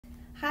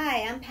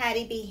Hi, I'm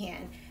Patti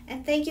Behan,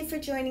 and thank you for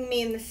joining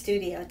me in the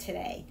studio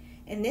today.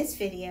 In this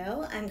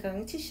video, I'm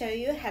going to show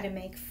you how to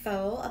make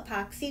faux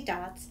epoxy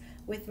dots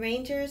with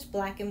Ranger's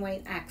Black and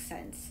White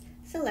Accents.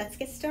 So let's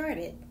get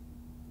started.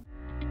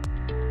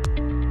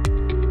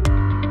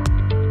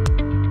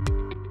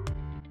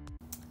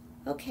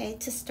 Okay,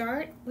 to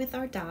start with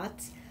our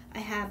dots, I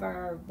have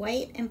our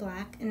white and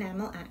black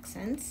enamel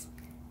accents,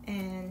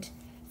 and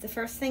the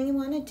first thing you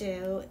want to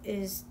do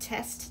is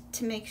test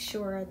to make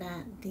sure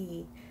that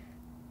the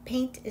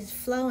paint is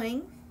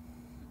flowing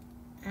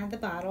out of the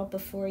bottle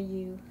before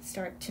you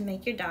start to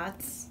make your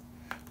dots.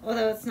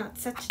 Although it's not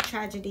such a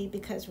tragedy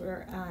because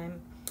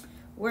I'm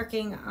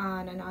working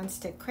on a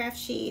non-stick craft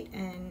sheet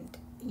and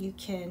you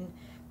can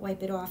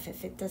wipe it off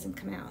if it doesn't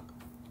come out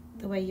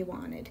the way you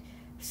wanted.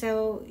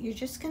 So you're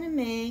just going to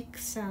make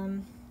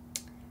some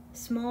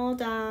small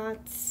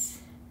dots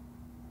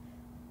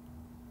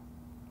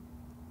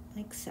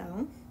like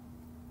so.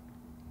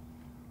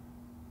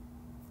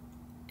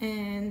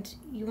 And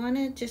you want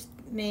to just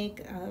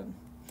make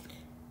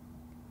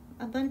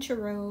a bunch of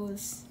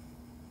rows,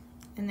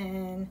 and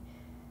then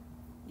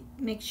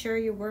make sure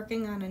you're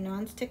working on a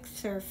non-stick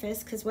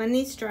surface, because when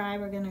these dry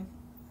we're going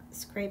to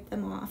scrape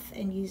them off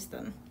and use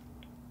them.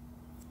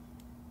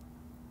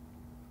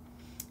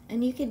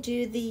 And you could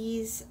do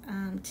these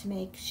to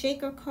make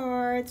shaker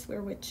cards,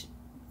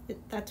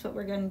 that's what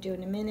we're going to do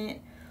in a minute,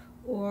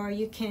 or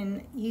you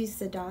can use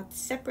the dots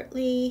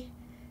separately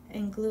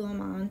and glue them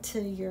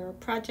onto your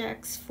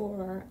projects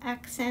for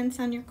accents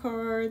on your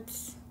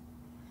cards,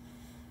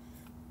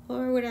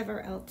 or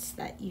whatever else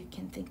that you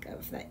can think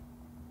of that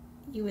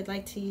you would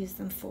like to use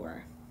them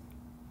for.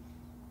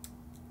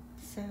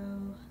 So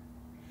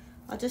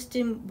I'll just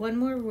do one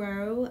more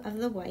row of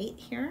the white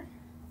here.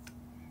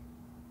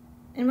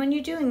 And when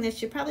you're doing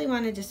this, you probably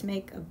want to just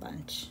make a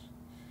bunch.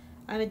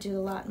 I would do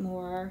a lot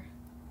more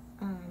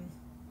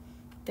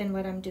than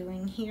what I'm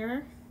doing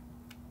here.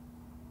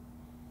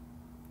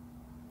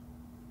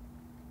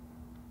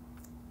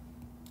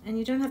 And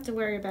you don't have to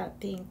worry about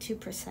being too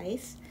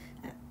precise.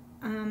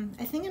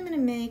 I think I'm going to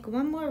make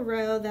one more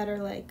row that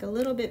are like a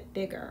little bit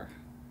bigger.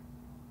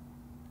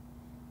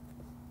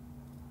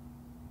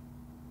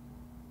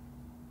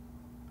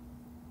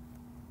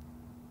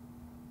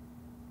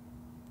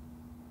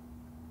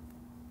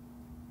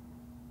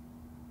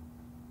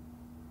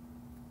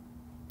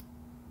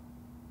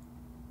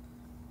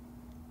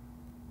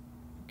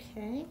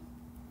 Okay,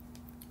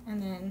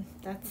 and then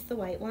that's the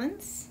white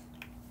ones.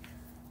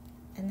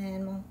 And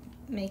then we'll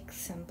make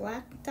some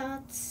black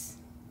dots.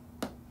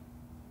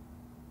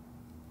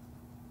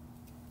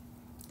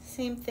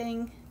 Same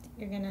thing,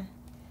 you're gonna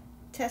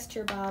test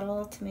your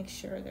bottle to make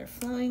sure they're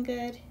flowing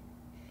good.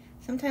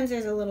 Sometimes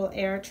there's a little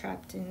air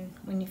trapped in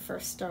when you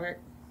first start.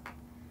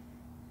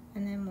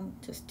 And then we'll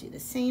just do the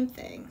same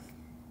thing.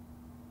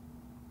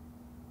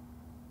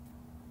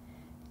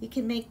 You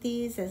can make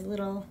these as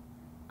little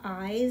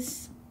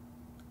eyes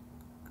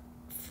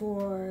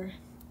for,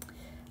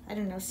 I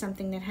don't know,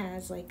 something that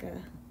has like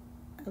a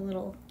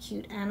little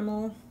cute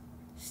animal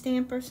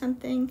stamp or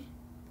something.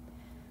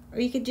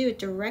 Or you could do it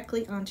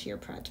directly onto your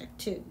project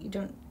too. You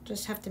don't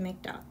just have to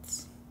make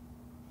dots.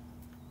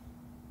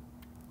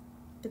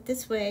 But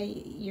this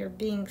way you're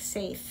being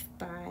safe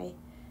by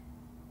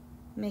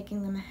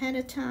making them ahead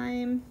of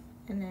time,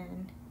 and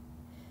then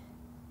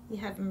you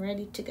have them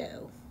ready to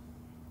go.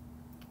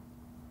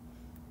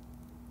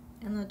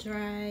 And they'll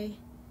dry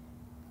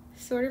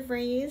sort of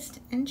raised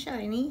and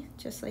shiny,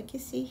 just like you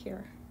see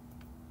here.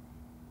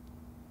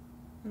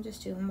 I'm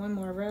just doing one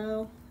more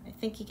row. I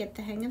think you get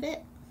the hang of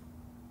it.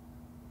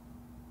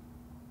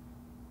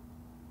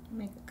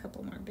 Make a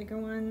couple more bigger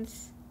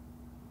ones.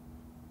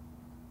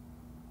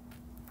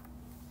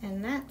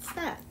 And that's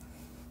that.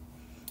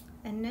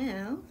 And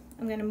now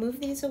I'm going to move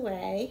these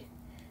away,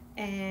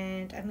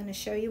 and I'm going to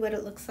show you what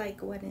it looks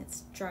like when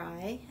it's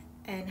dry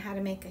and how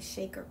to make a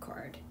shaker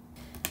card.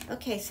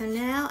 Okay, so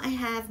now I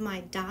have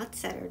my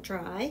dots that are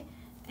dry,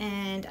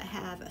 and I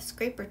have a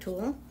scraper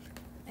tool,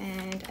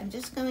 and I'm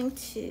just going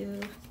to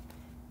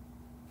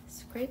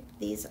scrape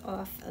these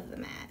off of the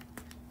mat,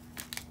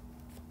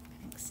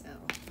 like so.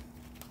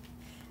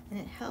 And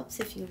it helps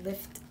if you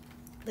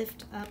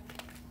lift up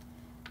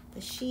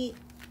the sheet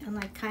and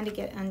like kind of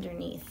get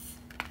underneath.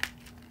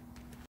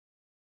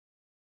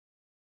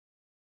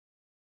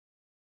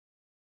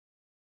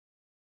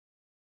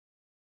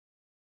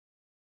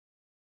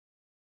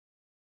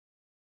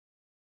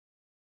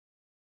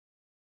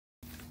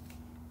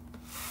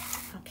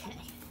 Okay,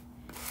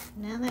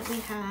 now that we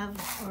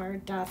have our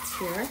dots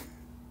here,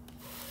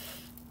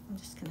 I'm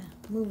just gonna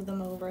move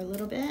them over a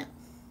little bit.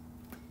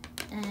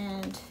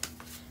 And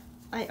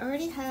I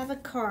already have a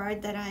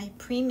card that I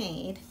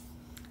pre-made,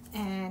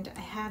 and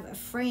I have a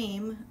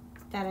frame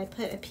that I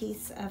put a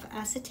piece of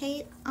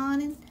acetate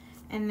on,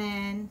 and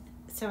then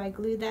so I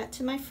glued that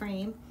to my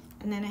frame,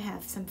 and then I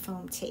have some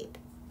foam tape,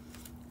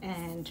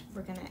 and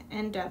we're gonna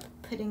end up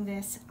putting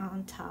this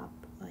on top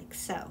like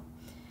so.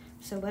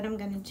 So what I'm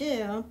gonna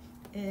do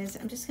is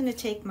I'm just gonna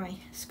take my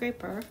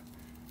scraper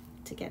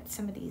to get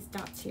some of these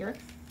dots here,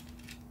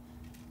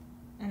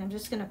 And I'm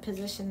just going to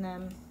position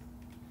them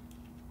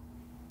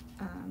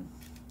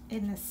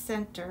in the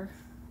center.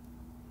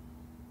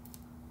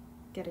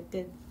 Get a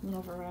good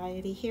little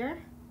variety here.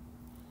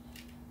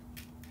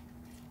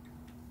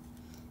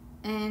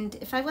 And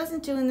if I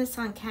wasn't doing this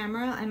on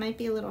camera, I might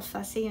be a little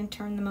fussy and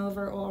turn them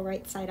over all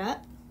right side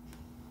up.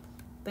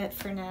 But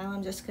for now,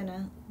 I'm just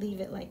gonna leave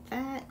it like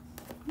that.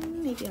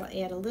 Maybe I'll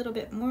add a little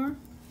bit more.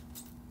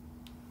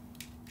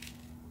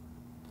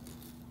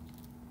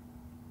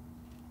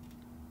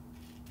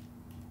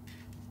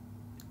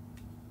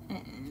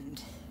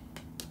 And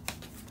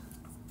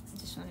I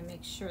just wanna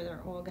make sure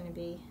they're all gonna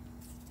be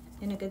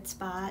in a good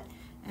spot.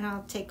 And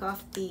I'll take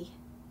off the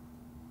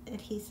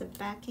adhesive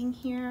backing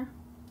here.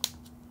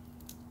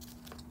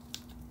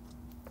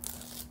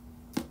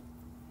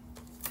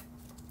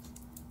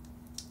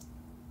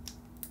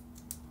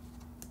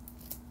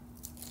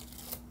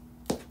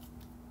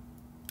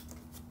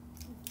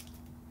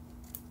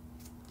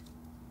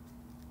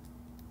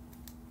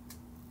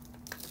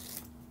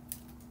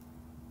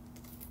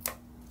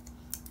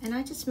 And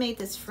I just made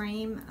this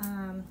frame.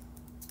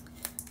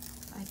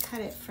 I cut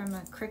it from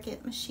a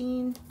Cricut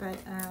machine, but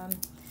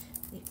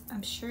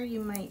I'm sure you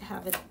might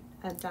have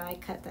a die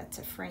cut that's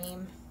a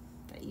frame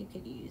that you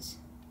could use.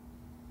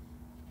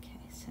 Okay,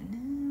 so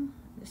now I'm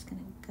just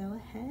gonna go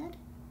ahead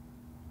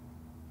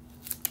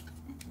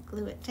and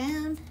glue it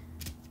down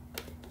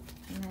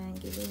and then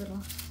give it a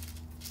little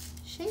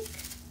shake.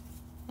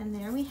 And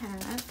there we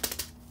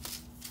have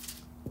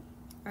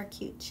our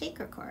cute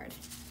shaker card.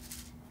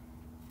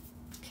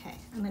 Okay,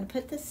 I'm going to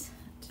put this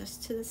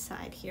just to the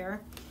side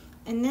here.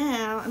 And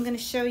now I'm going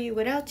to show you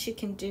what else you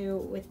can do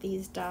with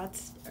these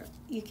dots.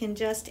 You can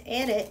just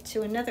add it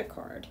to another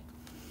card.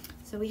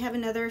 So we have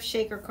another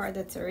shaker card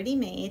that's already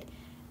made,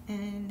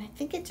 and I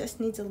think it just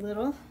needs a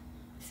little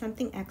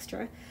something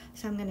extra.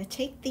 So I'm going to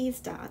take these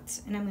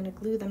dots and I'm going to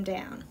glue them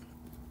down.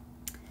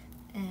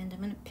 And I'm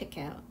going to pick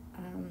out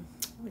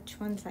which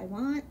ones I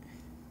want.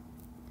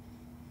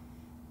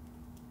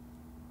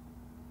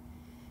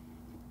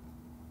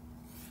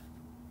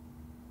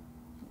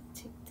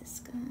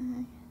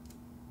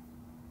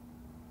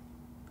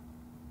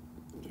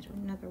 Get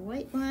another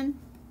white one.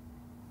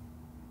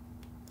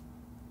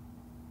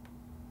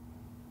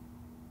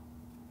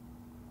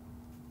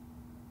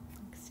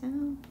 Like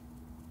so.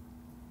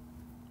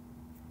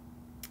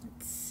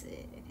 Let's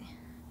see.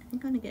 I'm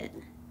gonna get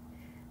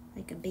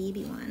like a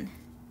baby one.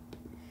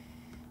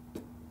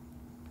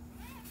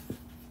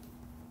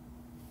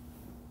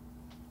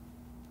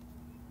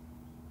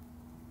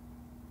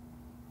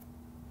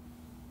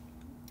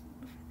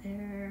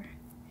 There.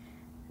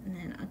 And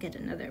then I'll get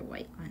another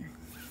white one.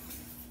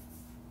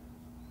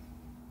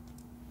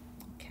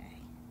 Okay,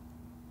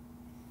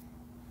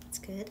 that's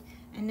good.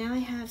 And now I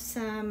have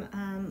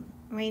some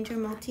Ranger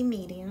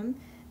Multi-Medium,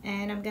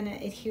 and I'm gonna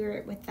adhere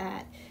it with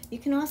that. You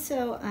can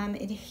also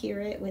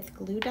adhere it with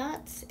glue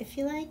dots if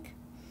you like.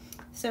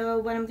 So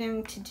what I'm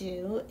going to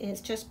do is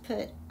just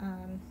put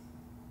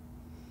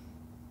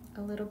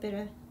a little bit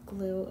of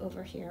glue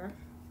over here.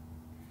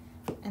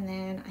 And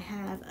then I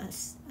have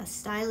a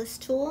stylus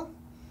tool,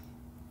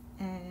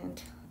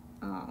 and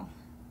I'll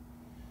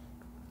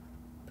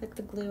put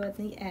the glue at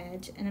the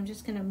edge, and I'm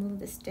just going to move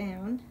this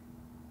down,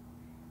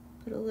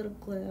 put a little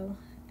glue,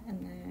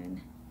 and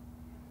then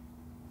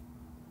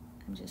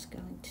I'm just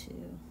going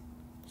to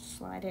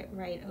slide it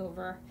right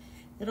over.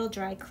 It'll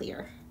dry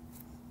clear.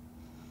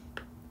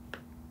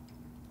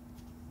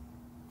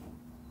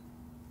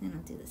 And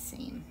I'll do the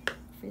same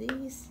for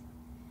these.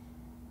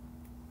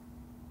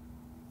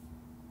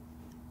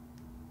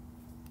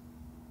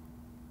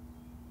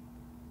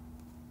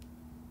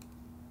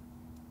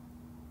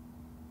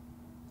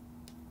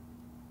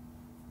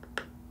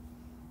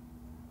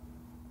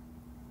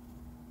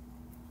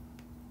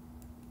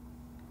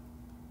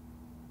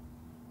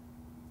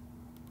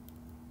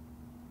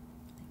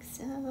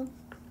 So,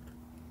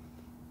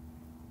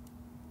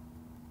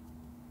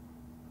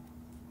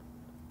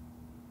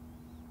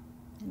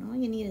 and all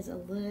you need is a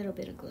little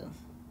bit of glue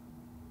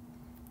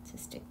to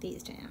stick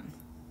these down.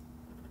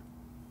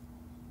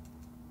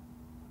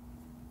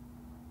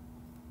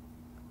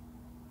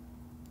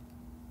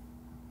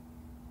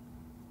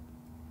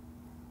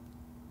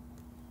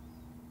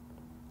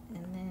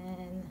 And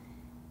then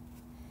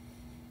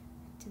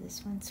do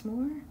this once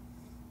more.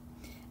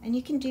 And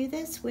you can do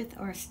this with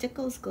our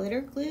Stickles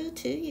glitter glue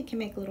too. You can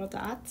make little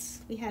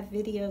dots. We have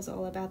videos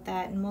all about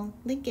that, and we'll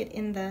link it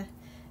in the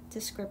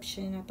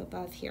description up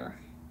above here.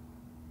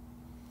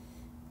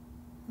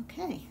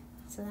 Okay,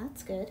 so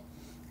that's good.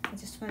 I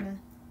just want to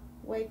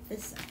wipe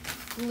this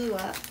glue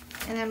up,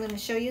 and I'm going to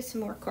show you some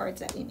more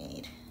cards that we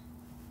made.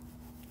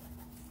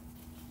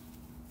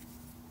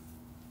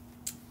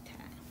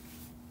 Okay,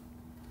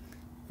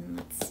 and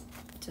let's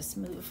just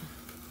move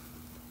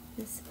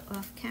this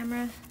off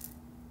camera.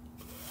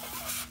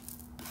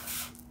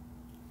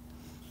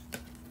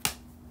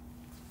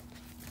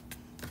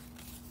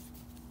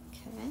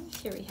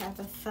 Here we have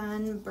a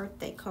fun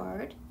birthday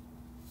card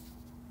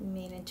we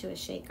made into a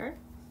shaker.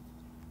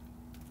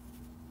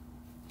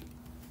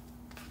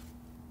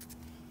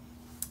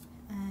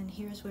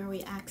 here's where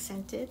we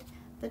accented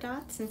the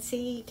dots, and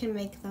see, you can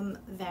make them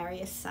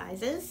various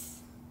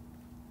sizes.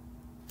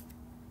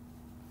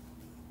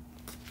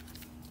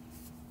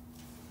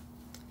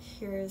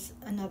 Here's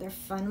another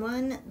fun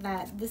one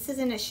that this is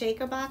in a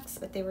shaker box,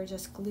 but they were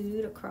just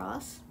glued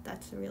across.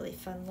 That's a really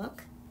fun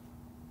look.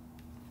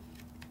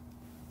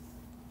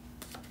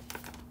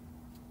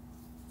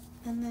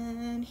 And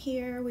then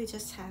here we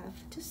just have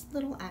just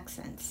little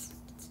accents.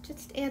 It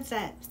just adds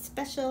that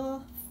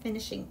special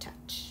finishing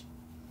touch.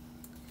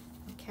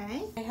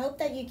 Okay, I hope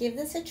that you give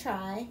this a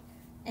try,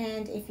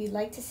 and if you'd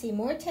like to see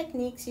more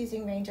techniques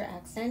using Ranger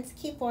accents,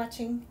 keep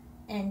watching,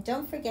 and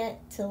don't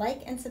forget to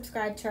like and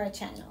subscribe to our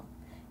channel.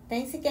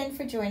 Thanks again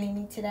for joining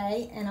me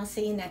today, and I'll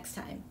see you next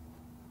time.